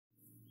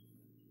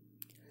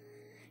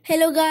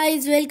Hello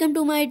guys, welcome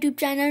to my YouTube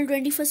channel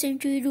 21st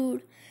Century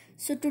Dude.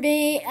 So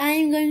today I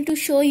am going to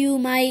show you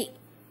my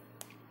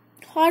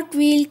Hot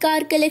Wheel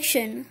car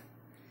collection.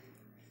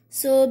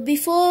 So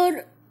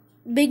before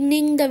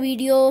beginning the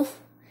video,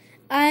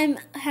 I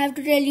have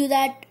to tell you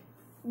that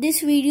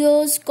this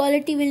video's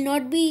quality will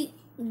not be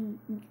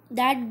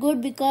that good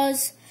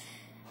because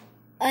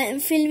I am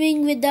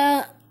filming with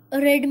the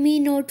Redmi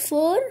Note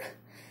 4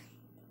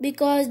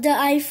 because the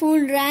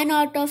iPhone ran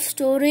out of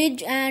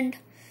storage and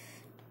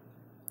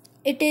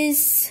it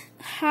is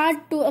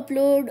hard to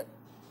upload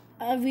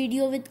a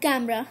video with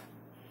camera.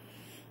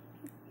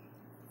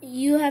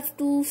 You have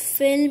to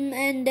film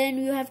and then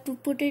you have to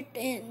put it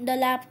in the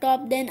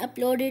laptop, then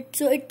upload it.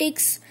 So it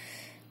takes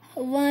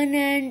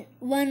 1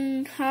 hour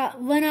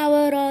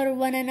or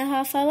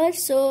 1.5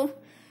 hours. So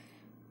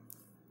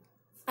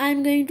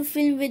I'm going to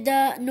film with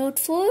the Note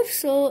 4.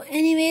 So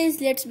anyways,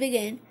 let's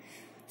begin.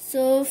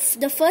 So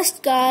the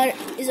first car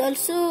is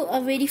also a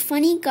very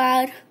funny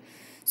car.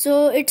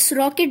 So it's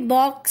Rocket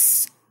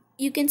Box.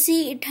 You can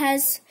see it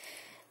has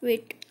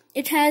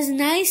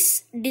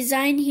nice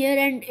design here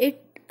and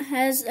it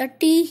has a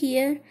T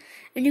here,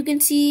 and you can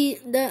see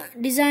the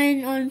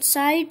design on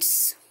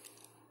sides,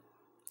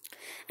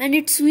 and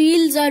its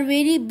wheels are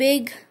very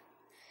big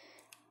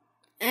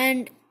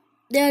and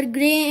they are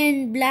grey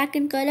and black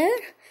in color.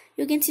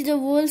 You can see the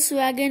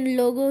Volkswagen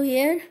logo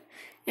here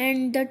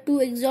and the two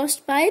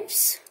exhaust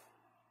pipes.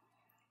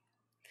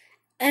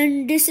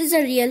 And this is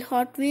a real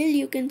Hot Wheel.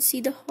 You can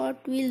see the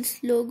Hot Wheels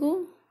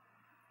logo.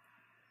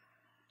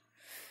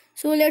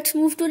 So let's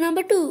move to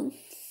number 2.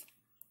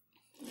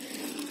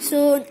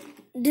 So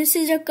this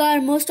is a car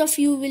most of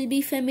you will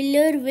be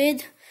familiar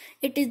with.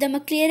 It is the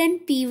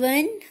McLaren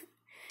P1.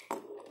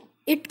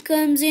 It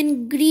comes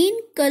in green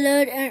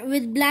color and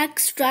with black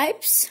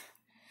stripes.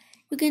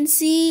 You can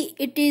see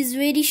it is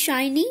very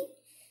shiny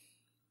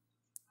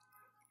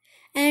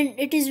and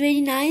it is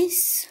very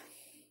nice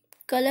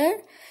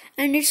color.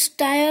 And its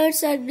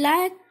tires are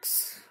black,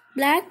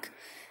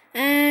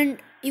 and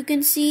you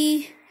can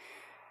see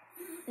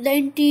the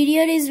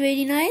interior is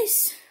very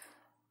nice,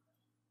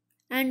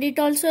 and it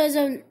also has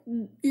a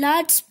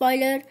large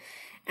spoiler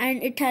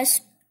and it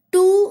has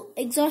two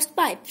exhaust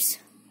pipes.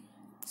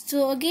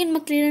 So again,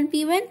 McLaren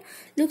P1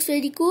 looks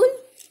very cool.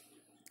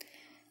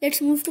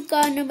 Let's move to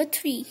car number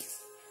 3.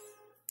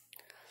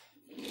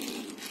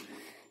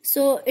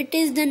 So it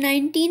is the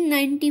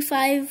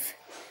 1995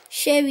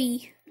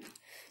 Chevy.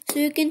 So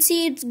you can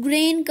see it's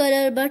grey in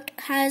color but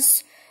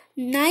has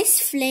nice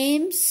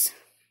flames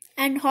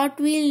and Hot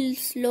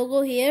Wheels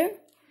logo here.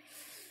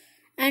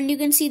 And you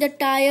can see the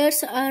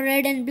tires are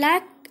red and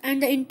black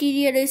and the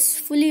interior is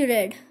fully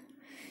red.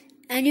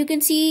 And you can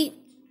see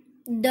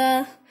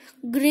the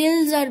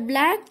grills are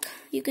black.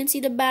 You can see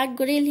the back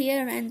grill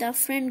here and the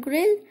front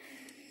grill.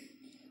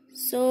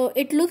 So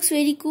it looks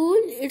very cool.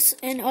 It's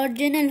an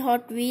original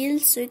Hot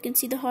Wheels. So you can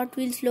see the Hot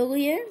Wheels logo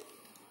here.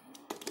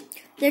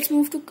 Let's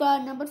move to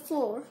car number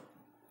 4.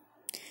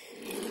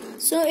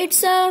 So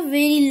it's a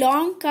very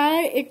long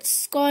car.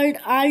 It's called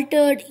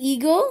Altered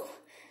Ego.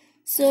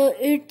 So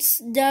it's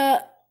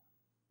the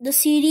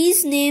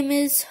series name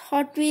is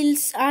Hot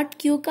Wheels Art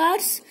Q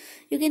Cars.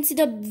 You can see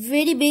the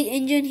very big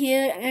engine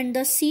here and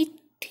the seat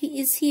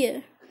is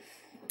here.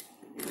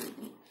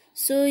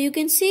 So you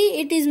can see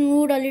it is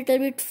moved a little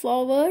bit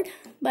forward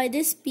by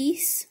this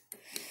piece.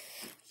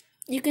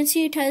 You can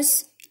see it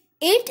has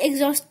 8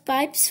 exhaust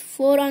pipes,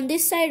 4 on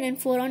this side and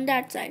 4 on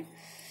that side.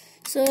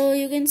 So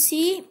you can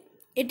see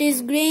it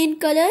is grey in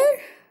color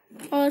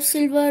or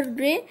silver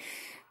grey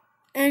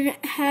and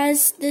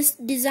has this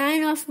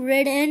design of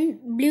red and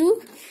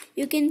blue.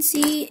 You can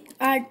see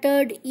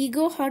Altered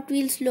Ego Hot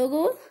Wheels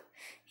logo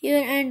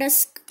here and a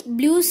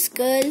blue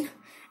skull,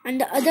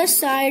 and the other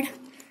side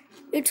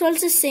it's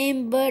also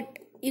same, but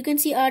you can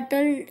see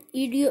Altered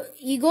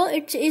Ego,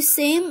 it is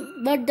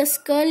same but the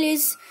skull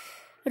is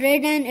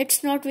red and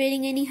it's not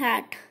wearing any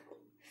hat.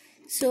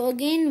 So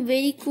again,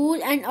 very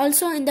cool. And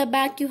also in the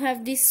back you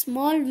have these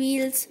small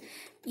wheels.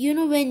 You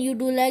know, when you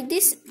do like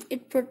this,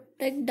 it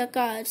protects the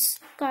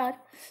car.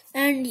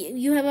 And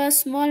you have a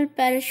small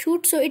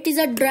parachute. So it is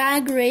a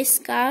drag race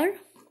car.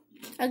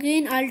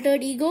 Again,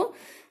 Altered Ego,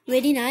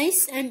 very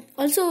nice. And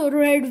also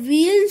red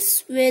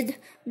wheels with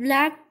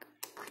red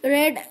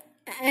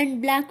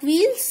and black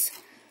wheels.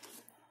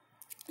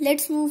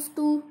 Let's move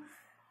to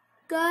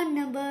car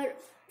number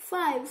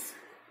 5.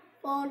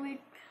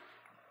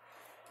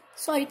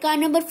 Car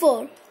number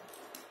 4.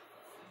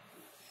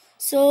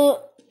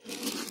 So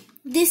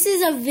this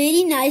is a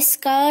very nice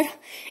car.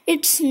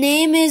 Its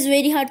name is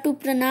very hard to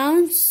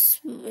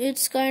pronounce.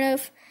 It's kind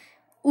of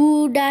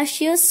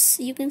audacious,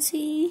 you can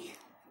see.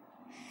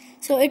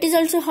 So it is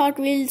also Hot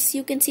Wheels.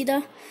 You can see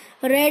the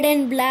red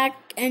and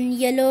black and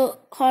yellow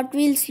Hot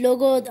Wheels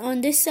logo on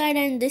this side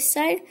and this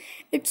side.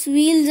 Its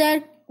wheels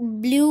are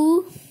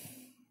blue.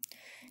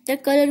 The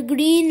color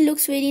green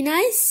looks very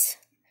nice.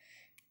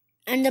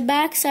 And the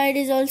back side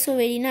is also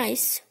very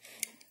nice.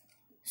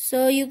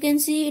 So you can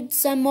see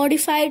it's a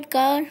modified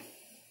car.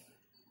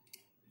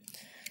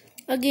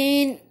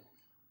 Again,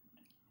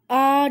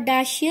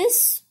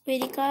 audacious,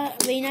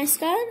 very nice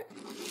car.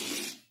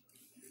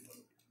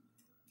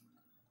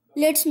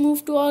 Let's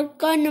move to our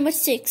car number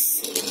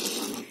 6.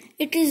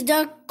 It is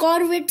the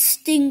Corvette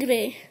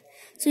Stingray.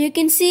 So you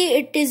can see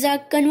it is a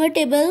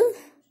convertible.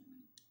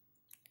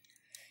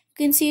 You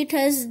can see it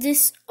has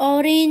this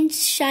orange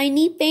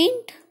shiny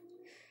paint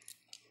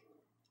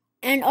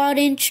and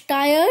orange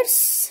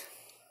tires.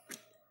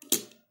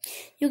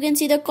 You can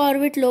see the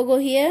Corvette logo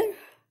here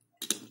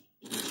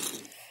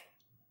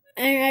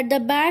and at the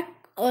back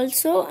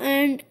also,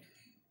 and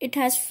it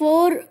has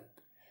four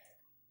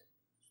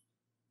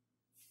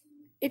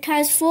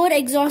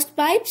exhaust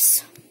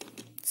pipes.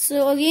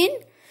 So again,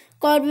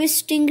 Corvette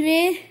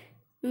Stingray,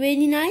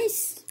 very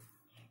nice.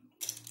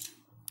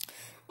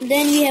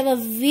 Then we have a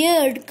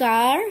weird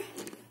car.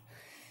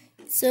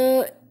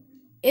 So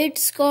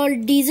it's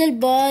called Diesel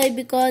Boy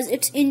because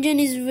its engine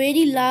is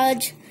very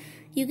large,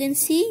 you can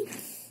see,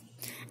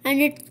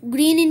 and it's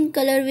green in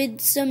color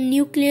with some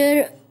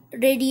nuclear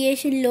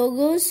radiation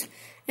logos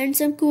and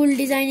some cool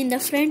design in the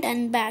front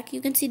and back. You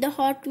can see the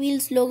Hot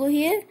Wheels logo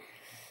here,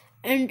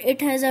 and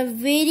it has a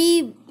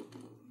very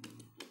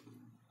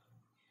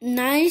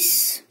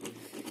nice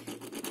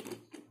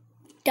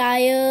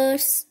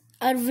tires,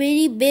 are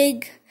very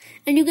big,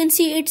 and you can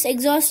see its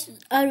exhausts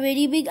are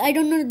very big. I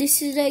don't know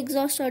this is the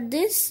exhaust or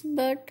this,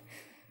 but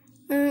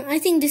I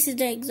think this is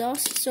the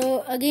exhaust.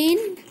 So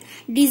again,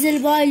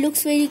 Diesel Boy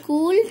looks very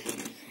cool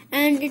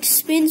and it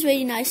spins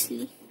very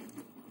nicely.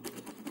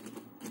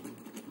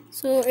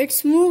 So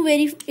it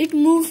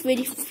moves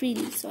very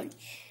freely, sorry.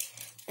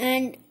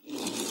 And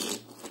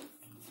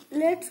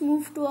let's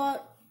move to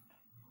our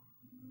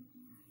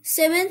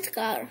 7th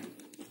car.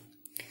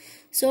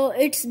 So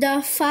it's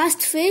the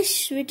Fast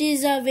Fish, which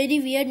is a very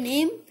weird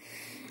name.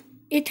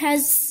 It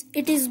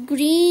is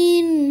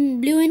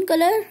green blue in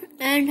color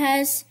and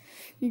has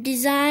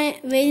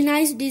very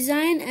nice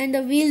design, and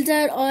the wheels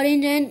are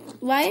orange and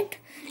white.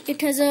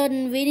 It has a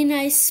very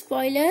nice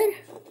spoiler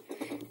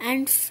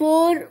and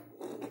 4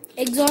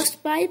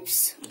 exhaust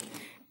pipes,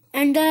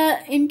 and the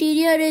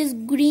interior is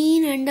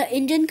green and the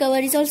engine cover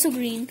is also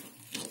green.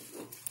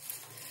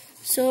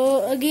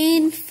 So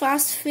again,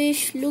 Fast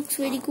Fish looks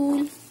very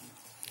cool.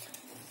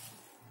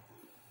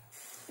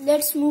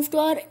 Let's move to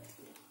our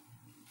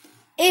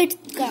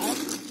 8th car.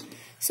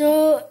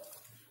 So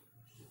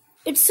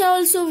it's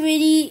also a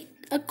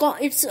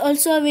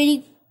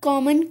very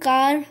common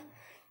car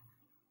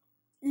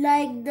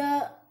like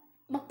the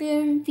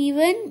McLaren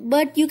P1,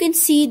 but you can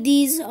see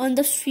these on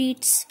the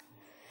streets.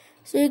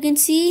 So you can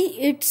see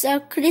it's a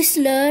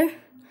Chrysler.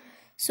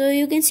 So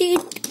you can see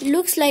it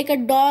looks like a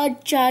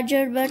Dodge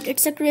Charger, but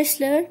it's a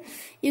Chrysler.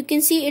 You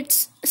can see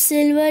it's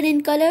silver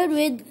in color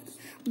with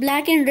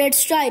black and red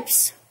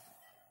stripes.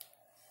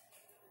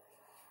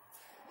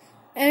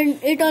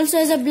 And it also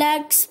has a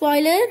black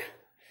spoiler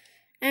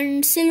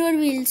and silver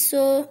wheels.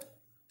 So,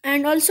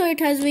 and also it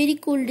has very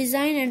cool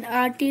design and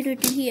RT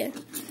written here.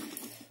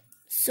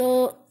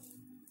 So,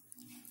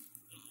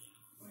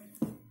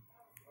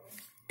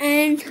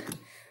 and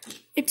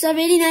it's a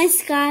very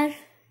nice car.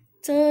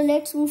 So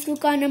let's move to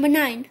car number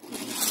 9.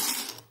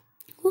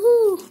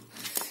 Woohoo!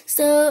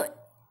 So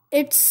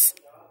it's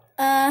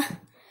a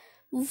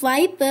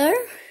Viper,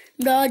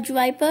 Dodge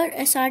Viper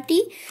SRT.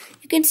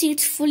 You can see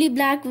it's fully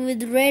black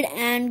with red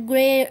and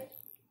grey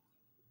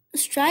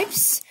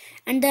stripes,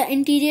 and the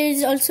interior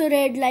is also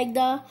red like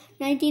the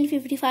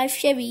 1955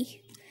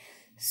 Chevy.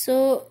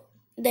 So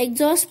the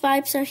exhaust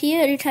pipes are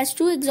here. It has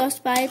 2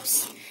 exhaust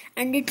pipes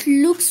and it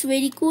looks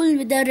very cool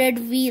with the red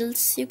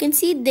wheels. You can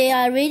see they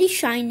are very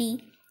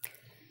shiny.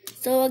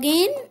 So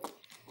again,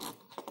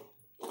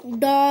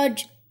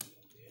 Dodge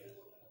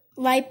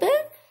Viper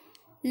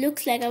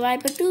looks like a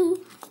Viper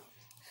too.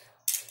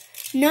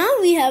 Now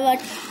we have a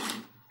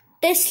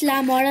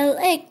Tesla Model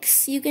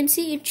X. You can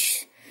see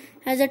it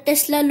has a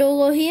Tesla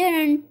logo here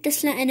and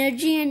Tesla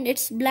Energy, and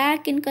it's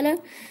black in color,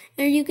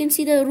 and you can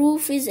see the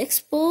roof is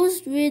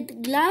exposed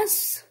with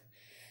glass.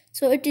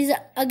 So it is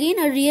again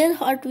a real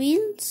Hot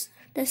Wheels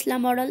Tesla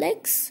Model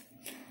X.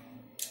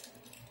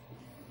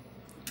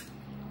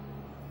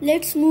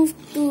 Let's move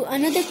to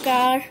another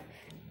car.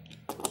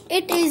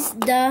 It is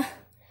the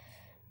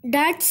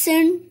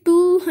Datsun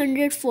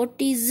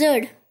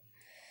 240Z.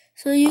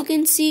 So you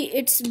can see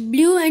it's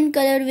blue in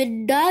color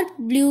with dark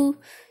blue,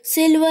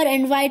 silver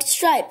and white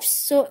stripes.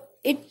 So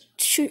it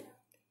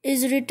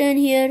is written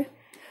here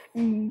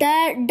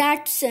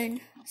Datsun.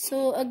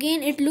 So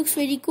again, it looks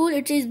very cool.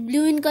 It is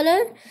blue in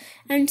color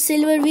and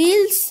silver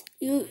wheels,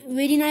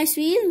 very nice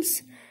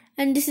wheels.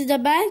 And this is the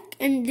back,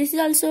 and this is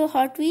also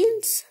Hot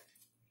Wheels.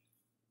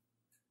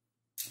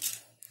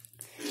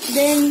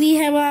 Then we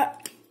have a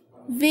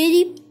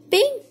very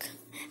pink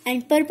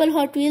and purple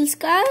Hot Wheels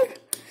car.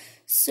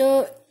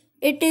 So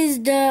it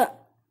is the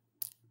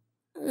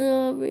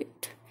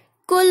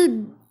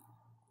cool,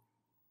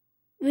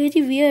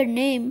 very weird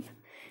name.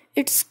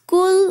 It's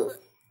Cool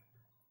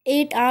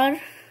 8R.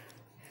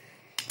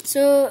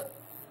 So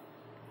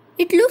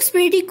it looks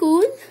pretty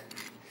cool.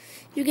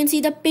 You can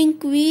see the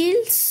pink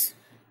wheels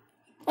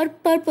or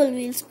purple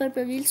wheels,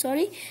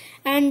 sorry.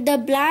 And the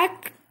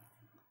black,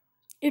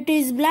 it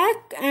is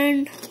black,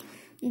 and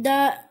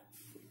the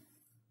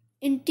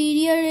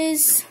interior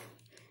is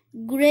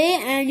gray,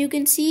 and you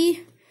can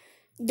see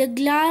the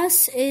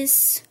glass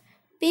is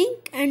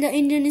pink and the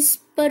engine is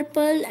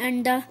purple,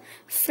 and the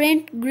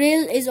front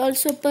grille is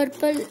also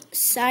purple,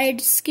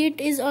 side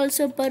skid is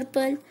also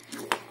purple,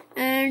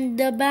 and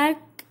the back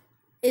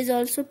is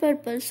also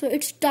purple. So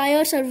its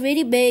tires are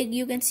very big,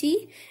 you can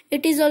see.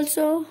 It is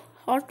also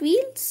Hot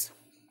Wheels.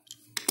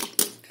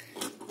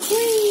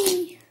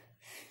 Whee!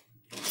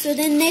 So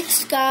the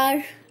next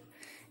car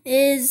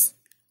is,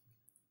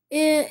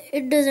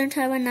 it doesn't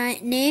have a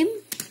name,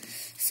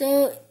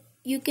 so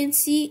you can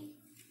see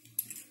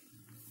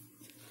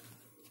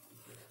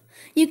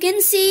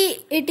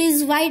it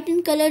is white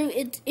in color.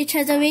 It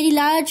has a very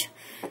large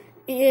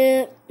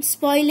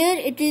spoiler.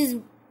 It is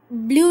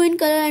blue in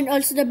color, and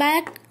also the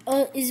back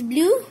is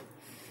blue,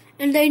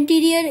 and the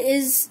interior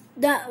is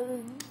the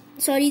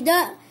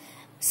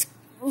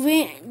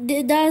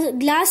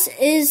glass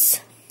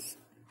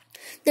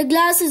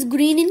is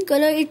green in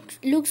color. It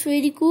looks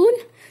very cool.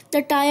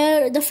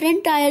 The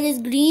front tire is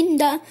green.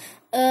 The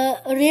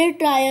rear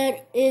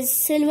tire is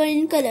silver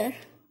in color.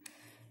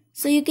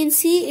 So you can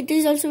see it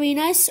is also very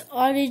nice,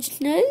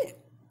 original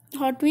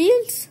Hot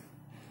Wheels.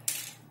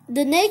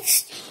 The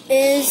next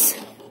is,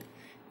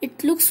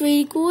 it looks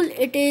very cool.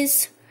 It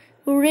is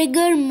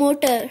Rigger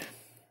motor.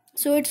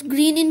 So it's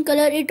green in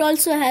color. It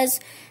also has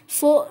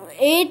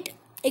 8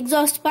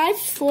 exhaust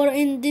pipes, 4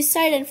 in this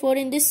side and 4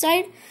 in this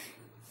side.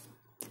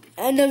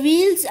 And the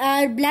wheels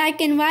are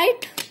black and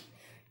white.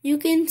 You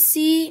can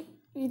see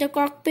the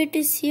cockpit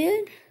is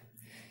here.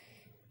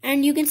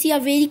 And you can see a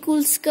very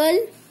cool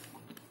skull.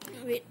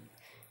 Wait.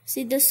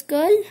 See the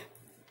skull,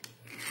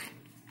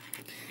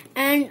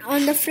 and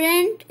on the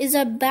front is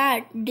a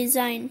bat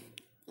design.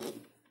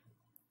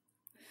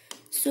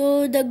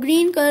 So the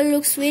green color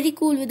looks very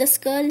cool with the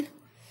skull,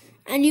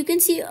 and you can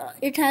see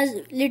it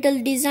has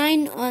little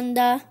design on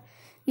the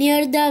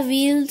near the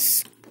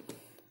wheels.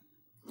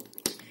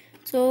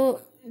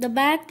 So the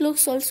back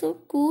looks also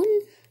cool.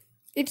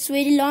 It's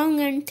very long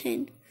and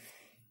thin.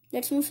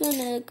 Let's move to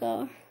another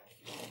car.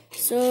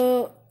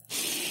 So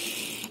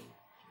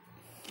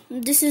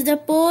this is the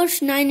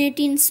Porsche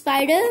 918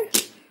 Spider.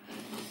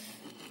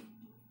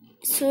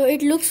 So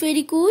it looks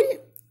very cool.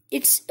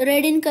 It's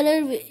red in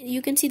color.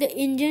 You can see the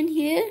engine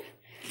here,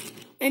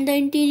 and the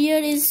interior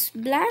is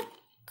black,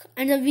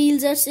 and the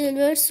wheels are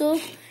silver. So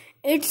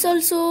it's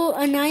also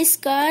a nice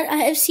car.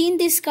 I have seen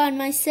this car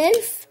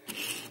myself,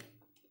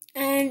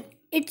 and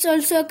it's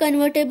also a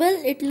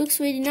convertible. It looks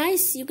very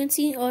nice. You can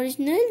see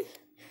original,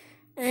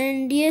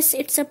 and yes,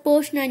 it's a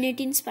Porsche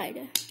 918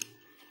 Spider.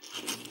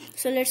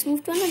 So let's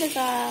move to another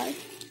car.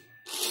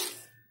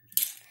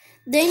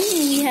 Then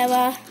we have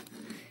a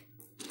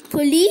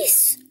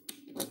police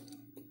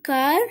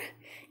car.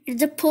 It's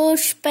the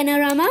Porsche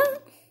Panorama.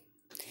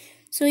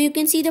 So you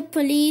can see the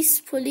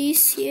police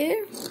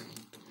here,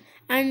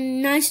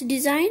 and nice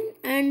design.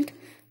 And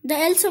the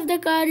else of the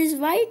car is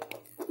white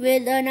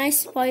with a nice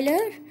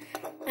spoiler.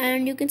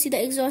 And you can see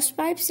the exhaust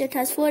pipes. It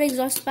has 4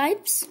 exhaust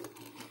pipes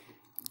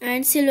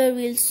and silver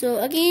wheels. So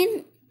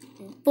again,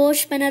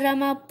 Porsche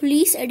Panorama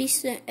Police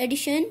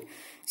Edition.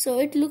 So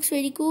it looks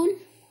very cool. You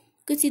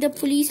can see the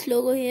police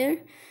logo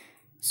here.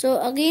 So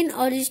again,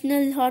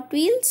 original Hot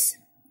Wheels.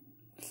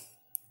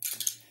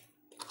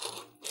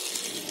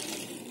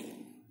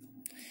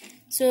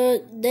 So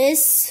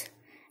this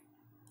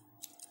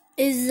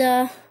is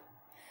a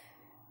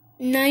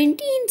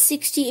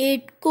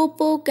 1968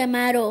 Copo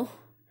Camaro.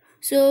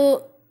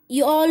 So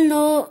you all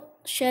know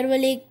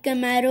Chevrolet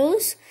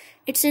Camaros.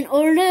 It's an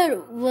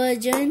older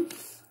version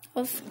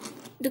of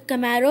the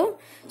Camaro.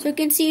 So you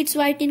can see it's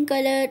white in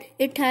color.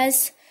 It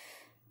has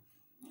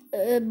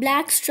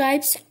black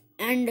stripes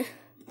and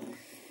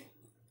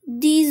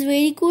these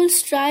very cool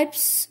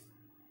stripes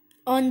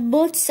on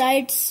both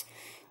sides.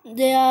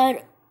 They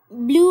are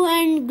blue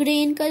and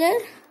gray in color,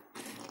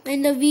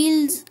 and the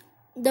wheels,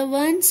 the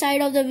one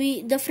side of the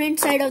wheel, the front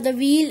side of the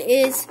wheel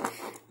is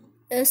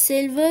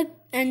silver,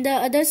 and the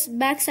other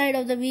back side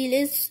of the wheel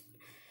is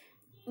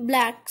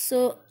black.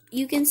 So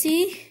you can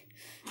see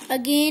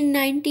again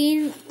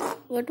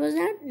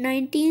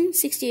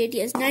 1968,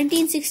 yes,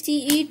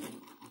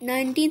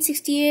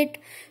 1968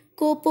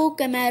 Copo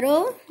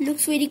Camaro.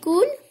 Looks very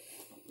cool.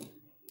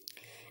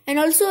 And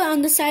also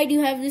on the side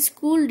you have this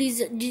cool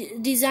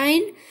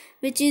design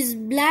which is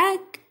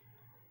black,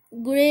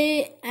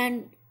 gray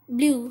and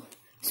blue.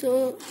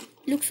 So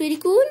looks very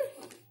cool.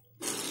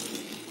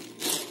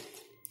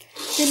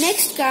 The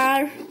next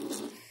car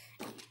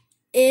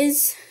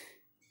is,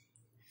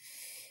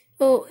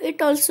 oh,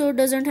 it also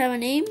doesn't have a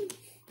name.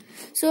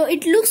 So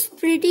it looks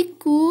pretty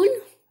cool.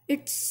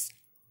 It's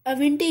a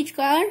vintage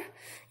car.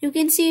 You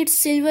can see it's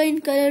silver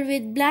in color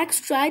with black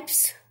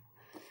stripes,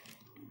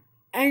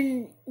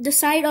 and the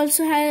side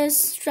also has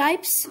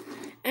stripes,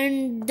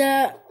 and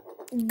the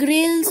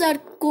grills are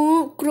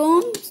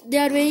chrome. They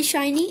are very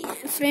shiny.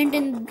 Front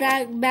and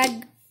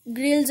back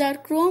grills are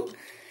chrome,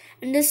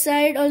 and the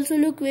side also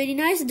look very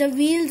nice. The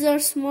wheels are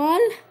small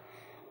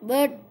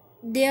but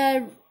they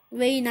are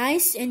very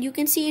nice, and you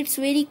can see it's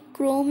very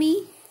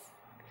chromy,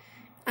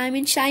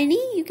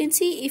 shiny. You can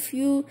see if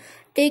you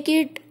take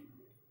it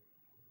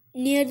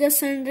near the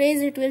sun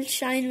rays, it will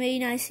shine very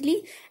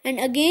nicely. And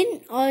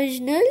again,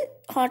 original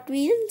Hot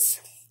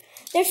Wheels.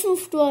 Let's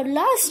move to our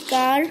last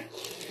car.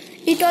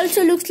 It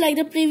also looks like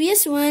the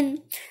previous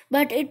one,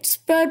 but it's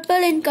purple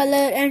in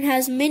color and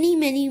has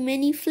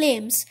many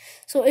flames.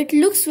 So it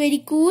looks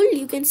very cool.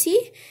 You can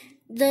see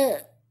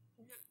the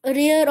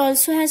rear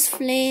also has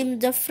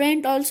flames, the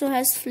front also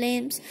has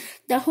flames,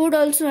 the hood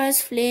also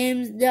has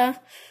flames, the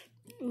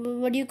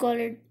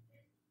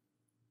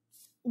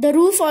the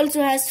roof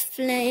also has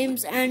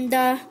flames, and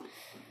the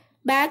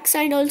back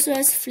side also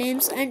has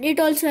flames, and it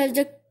also has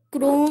the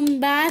chrome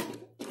back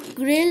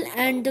grill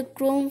and the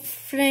chrome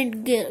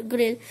front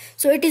grill.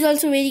 So it is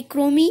also very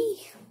chromy,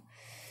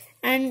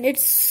 and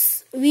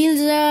its wheels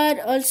are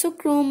also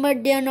chrome,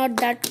 but they are not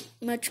that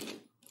much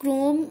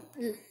chrome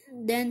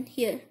than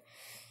here.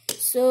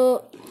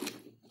 So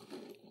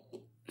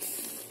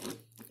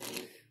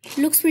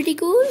looks pretty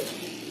cool.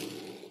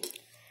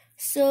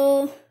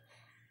 So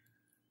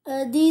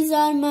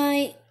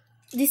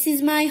this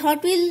is my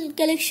Hot Wheel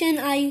collection.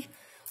 I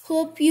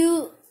hope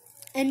you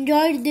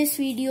enjoyed this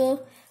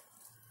video.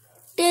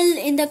 Tell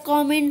in the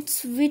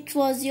comments which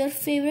was your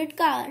favorite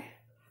car.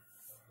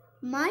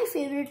 My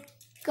favorite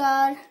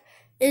car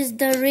is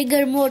the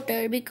rigger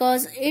motor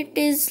because it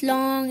is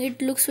long,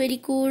 it looks very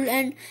cool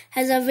and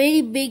has a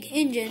very big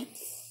engine.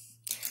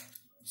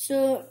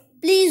 So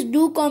please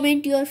do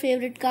comment your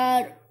favorite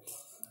car,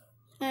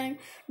 and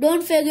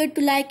don't forget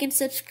to like and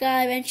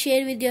subscribe and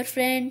share with your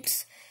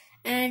friends,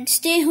 and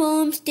stay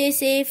home, stay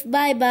safe.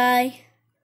 Bye bye.